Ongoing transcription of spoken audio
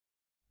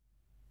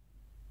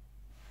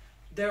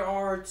There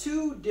are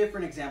two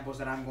different examples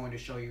that I'm going to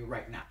show you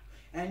right now,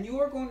 and you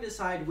are going to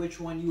decide which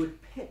one you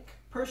would pick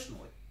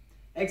personally.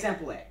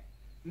 Example A.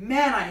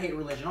 Man, I hate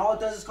religion. All it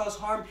does is cause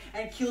harm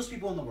and kills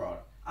people in the world.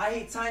 I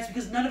hate science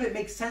because none of it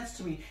makes sense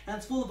to me, and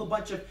it's full of a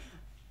bunch of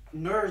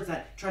nerds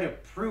that try to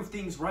prove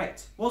things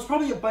right. Well, it's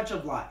probably a bunch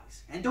of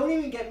lies. And don't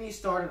even get me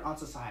started on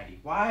society.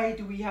 Why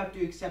do we have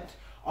to accept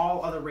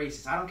all other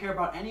races? I don't care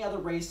about any other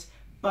race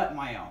but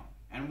my own.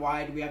 And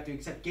why do we have to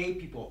accept gay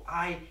people?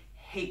 I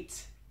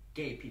hate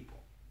gay people.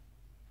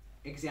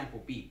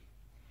 Example B.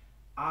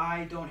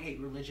 I don't hate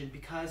religion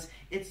because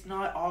it's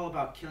not all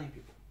about killing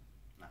people.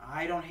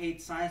 I don't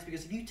hate science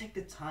because if you take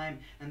the time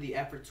and the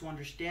effort to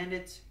understand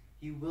it,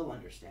 you will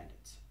understand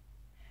it.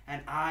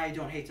 And I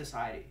don't hate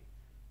society.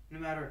 No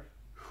matter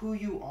who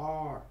you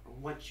are, or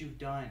what you've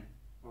done,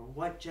 or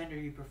what gender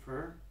you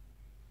prefer,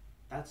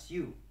 that's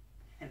you.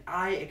 And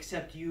I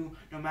accept you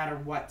no matter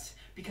what.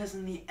 Because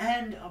in the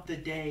end of the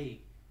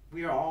day,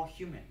 we are all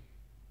human.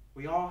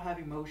 We all have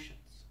emotions.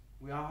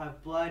 We all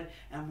have blood,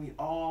 and we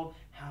all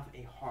have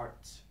a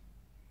heart.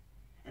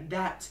 And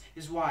that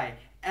is why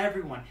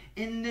everyone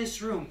in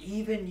this room,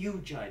 even you,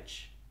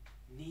 Judge,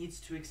 needs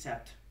to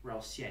accept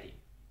Relsieti.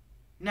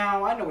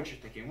 Now, I know what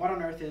you're thinking. What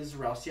on earth is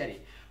Relsieti?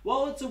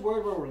 Well, it's a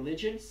word where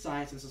religion,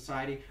 science, and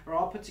society are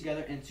all put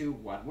together into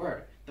one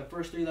word. The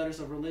first three letters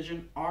of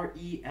religion,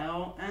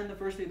 R-E-L, and the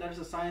first three letters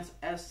of science,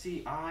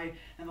 S-C-I,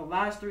 and the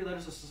last three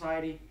letters of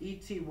society,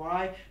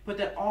 E-T-Y, put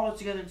that all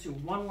together into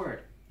one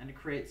word, and it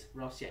creates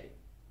Relsieti.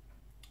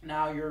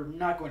 Now, you're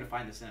not going to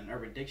find this in an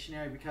Urban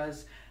Dictionary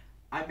because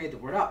I made the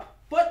word up,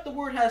 but the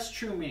word has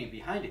true meaning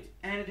behind it,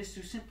 and it is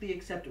to simply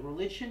accept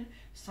religion,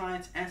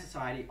 science, and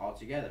society all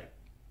together.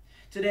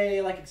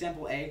 Today, like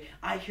example A,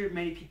 I hear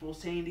many people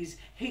saying these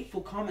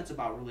hateful comments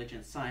about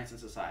religion, science, and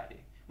society,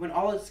 when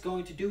all it's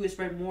going to do is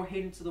spread more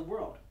hate into the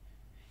world.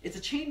 It's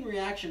a chain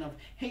reaction of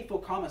hateful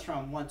comments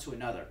from one to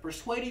another,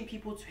 persuading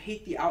people to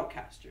hate the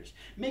outcasters,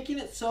 making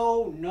it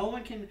so no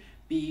one can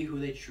be who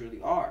they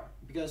truly are,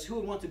 because who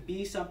would want to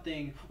be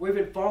something or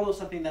even follow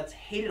something that's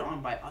hated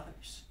on by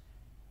others?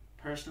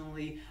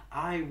 Personally,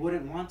 I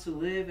wouldn't want to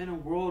live in a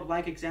world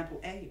like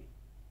example A.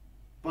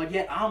 But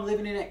yet I'm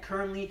living in it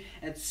currently,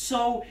 and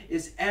so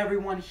is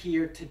everyone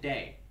here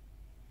today.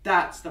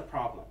 That's the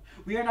problem.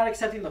 We are not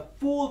accepting the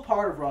full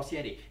part of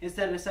Relsieti.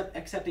 Instead of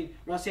accepting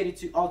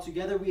Relsieti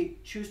altogether, we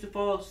choose to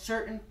follow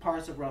certain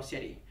parts of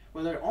Relsieti,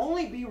 whether it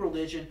only be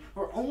religion,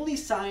 or only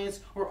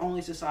science, or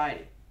only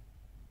society.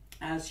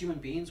 As human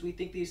beings, we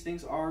think these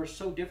things are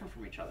so different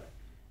from each other.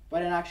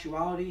 But in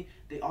actuality,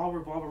 they all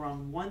revolve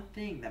around one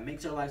thing that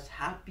makes our lives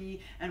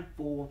happy and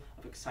full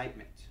of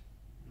excitement.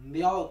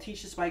 They all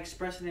teach us by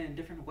expressing it in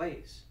different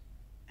ways.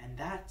 And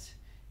that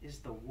is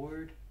the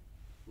word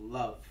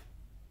love.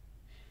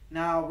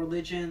 Now,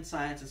 religion,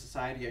 science, and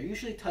society are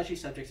usually touchy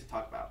subjects to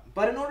talk about.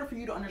 But in order for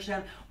you to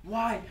understand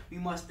why we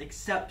must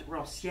accept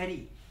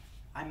Relsieti,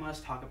 I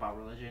must talk about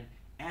religion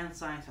and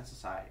science and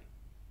society.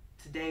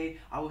 Today,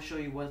 I will show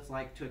you what it's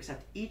like to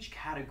accept each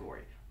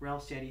category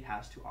Relsieti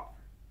has to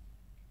offer.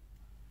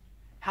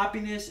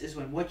 Happiness is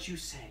when what you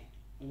say,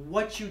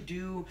 what you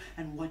do,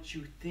 and what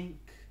you think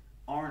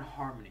are in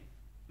harmony.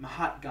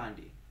 Mahatma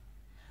Gandhi.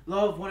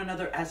 Love one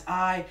another as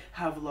I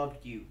have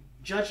loved you.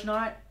 Judge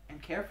not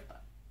and care for them.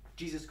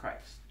 Jesus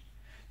Christ.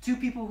 Two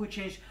people who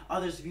changed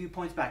others'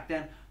 viewpoints back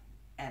then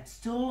and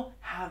still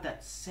have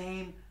that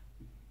same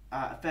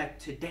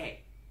effect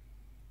today.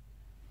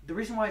 The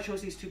reason why I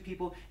chose these two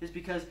people is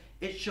because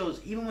it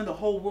shows even when the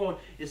whole world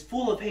is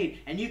full of hate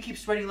and you keep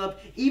spreading love,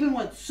 even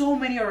when so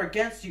many are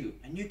against you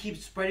and you keep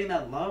spreading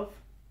that love,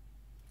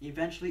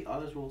 eventually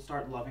others will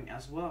start loving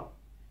as well.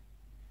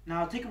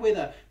 Now, take away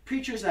the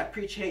preachers that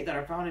preach hate that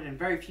are founded in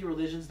very few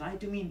religions, and I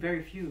do mean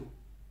very few.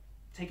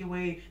 Take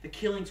away the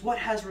killings. What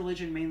has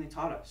religion mainly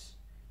taught us?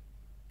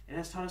 It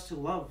has taught us to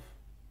love.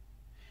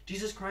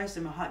 Jesus Christ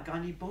and Mahatma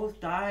Gandhi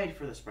both died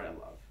for the spread of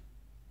love.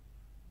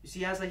 You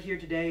see, as I hear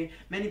today,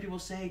 many people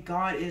say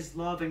God is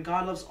love and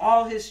God loves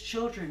all his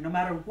children no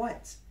matter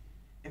what.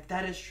 If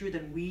that is true,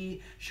 then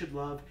we should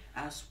love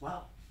as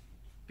well.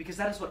 Because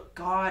that is what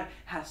God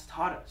has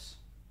taught us.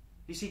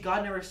 You see,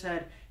 God never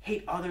said,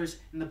 hate others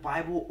in the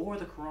Bible or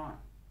the Quran.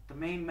 The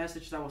main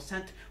message that was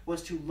sent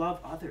was to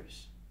love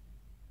others.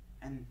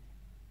 And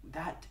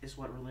that is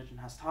what religion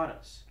has taught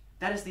us.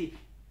 That is the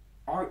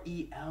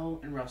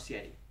R-E-L in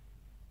Relsieti.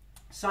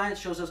 Science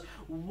shows us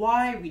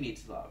why we need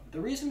to love.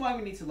 The reason why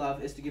we need to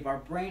love is to give our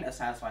brain a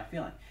satisfying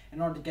feeling. In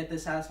order to get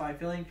this satisfying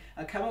feeling,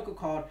 a chemical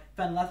called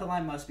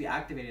phenylethylamine must be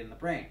activated in the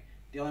brain.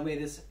 The only way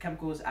this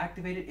chemical is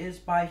activated is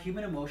by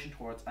human emotion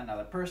towards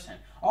another person,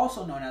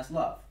 also known as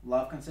love.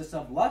 Love consists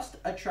of lust,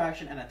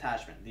 attraction, and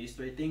attachment. These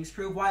three things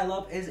prove why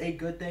love is a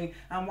good thing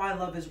and why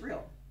love is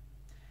real.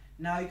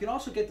 Now, you can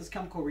also get this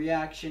chemical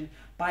reaction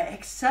by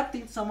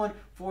accepting someone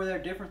for their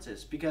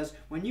differences, because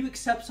when you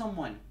accept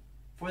someone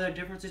for their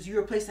differences, you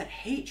replace that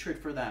hatred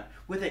for them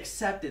with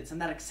acceptance,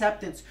 and that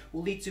acceptance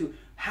will lead to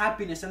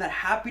happiness, and that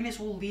happiness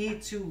will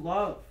lead to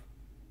love.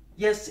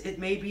 Yes, it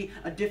may be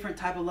a different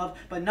type of love,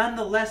 but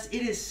nonetheless,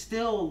 it is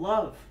still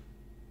love.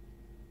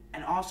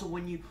 And also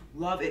when you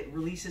love, it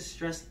releases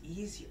stress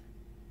easier.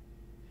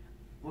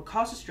 What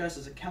causes stress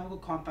is a chemical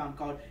compound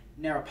called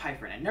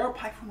neuropilin. And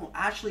neuropilin will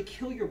actually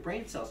kill your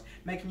brain cells,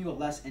 making you a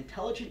less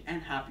intelligent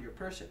and happier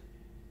person.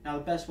 Now,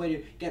 the best way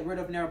to get rid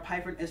of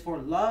neuropilin is for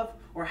love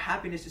or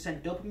happiness to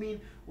send dopamine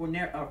or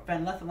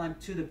phenylethylamine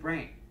to the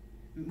brain,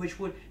 which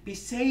would be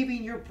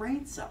saving your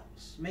brain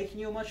cells, making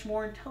you a much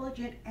more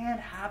intelligent and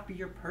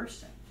happier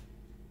person.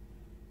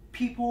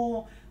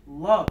 People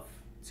love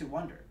to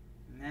wonder,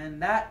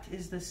 and that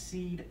is the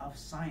seed of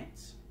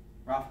science.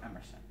 Ralph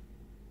Emerson.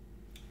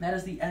 That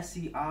is the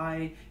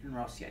SCI in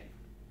Rossetti.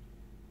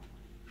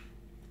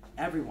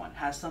 Everyone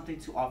has something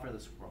to offer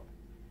this world.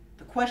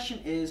 The question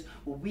is,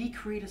 will we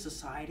create a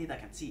society that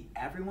can see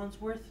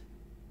everyone's worth?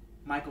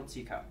 Michael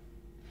Tico.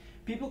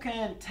 People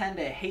can tend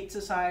to hate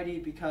society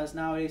because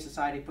nowadays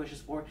society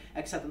pushes for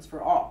acceptance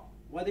for all.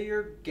 Whether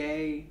you're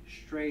gay,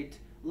 straight,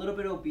 a little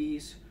bit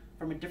obese,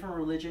 from a different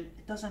religion,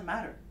 it doesn't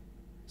matter.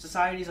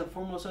 Society is a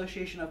formal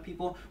association of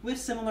people with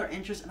similar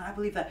interests, and I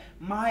believe that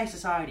my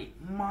society,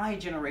 my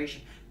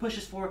generation,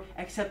 pushes for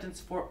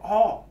acceptance for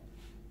all.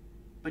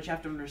 But you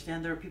have to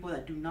understand there are people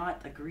that do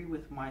not agree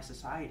with my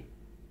society.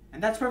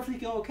 And that's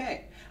perfectly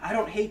okay. I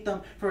don't hate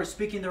them for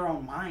speaking their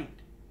own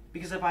mind.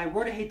 Because if I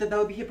were to hate them, that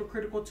would be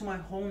hypocritical to my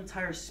whole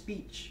entire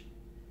speech.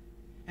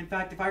 In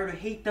fact, if I were to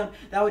hate them,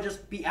 that would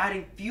just be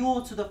adding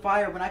fuel to the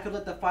fire when I could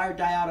let the fire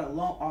die out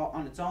alone,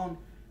 on its own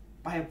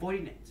by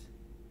avoiding it.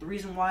 The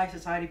reason why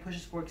society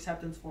pushes for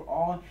acceptance for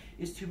all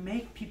is to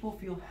make people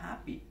feel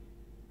happy.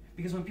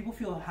 Because when people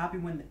feel happy,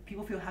 when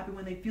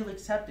they feel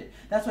accepted.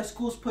 That's why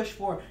schools push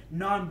for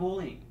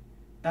non-bullying.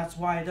 That's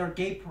why there are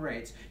gay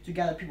parades to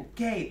gather people,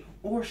 gay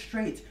or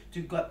straight,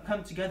 to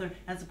come together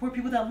and support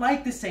people that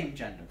like the same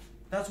gender.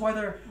 That's why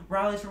there are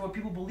rallies for what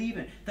people believe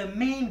in. The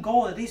main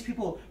goal of these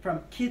people,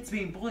 from kids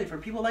being bullied,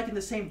 from people liking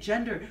the same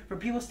gender, from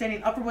people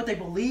standing up for what they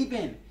believe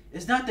in,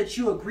 is not that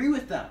you agree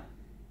with them.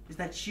 Is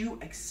that you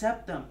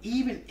accept them,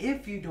 even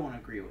if you don't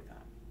agree with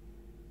them.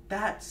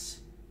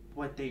 That's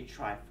what they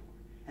try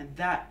for. And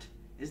that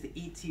is the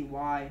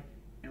ETY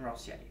in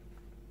Rossetti.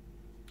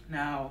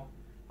 Now,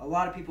 a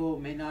lot of people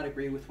may not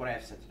agree with what I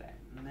have said today.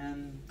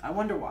 And I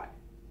wonder why.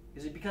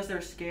 Is it because they're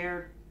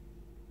scared?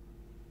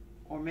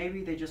 Or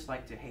maybe they just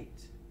like to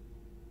hate.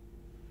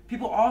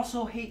 People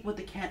also hate what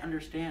they can't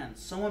understand.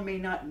 Someone may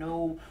not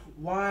know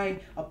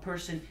why a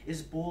person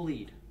is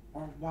bullied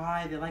or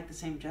why they like the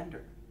same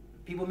gender.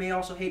 People may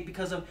also hate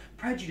because of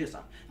prejudice.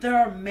 There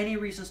are many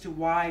reasons to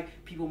why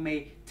people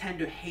may tend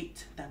to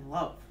hate than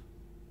love.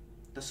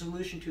 The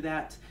solution to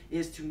that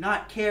is to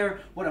not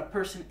care what a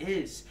person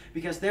is,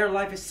 because their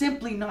life is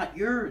simply not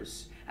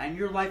yours, and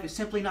your life is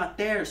simply not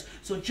theirs.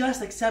 So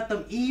just accept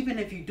them even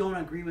if you don't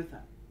agree with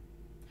them.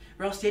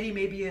 Rossetti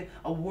may be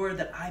a word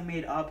that I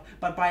made up,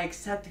 but by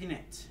accepting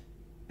it,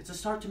 it's a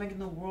start to making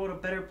the world a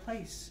better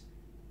place.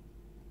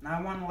 And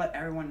I want to let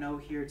everyone know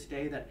here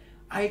today that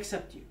I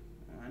accept you.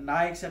 And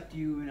I accept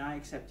you, and I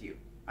accept you.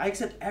 I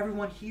accept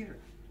everyone here,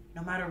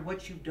 no matter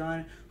what you've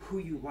done, who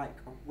you like,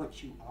 or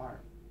what you are.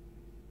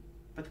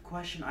 But the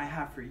question I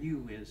have for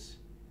you is,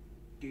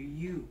 do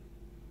you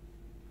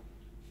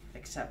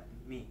accept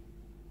me?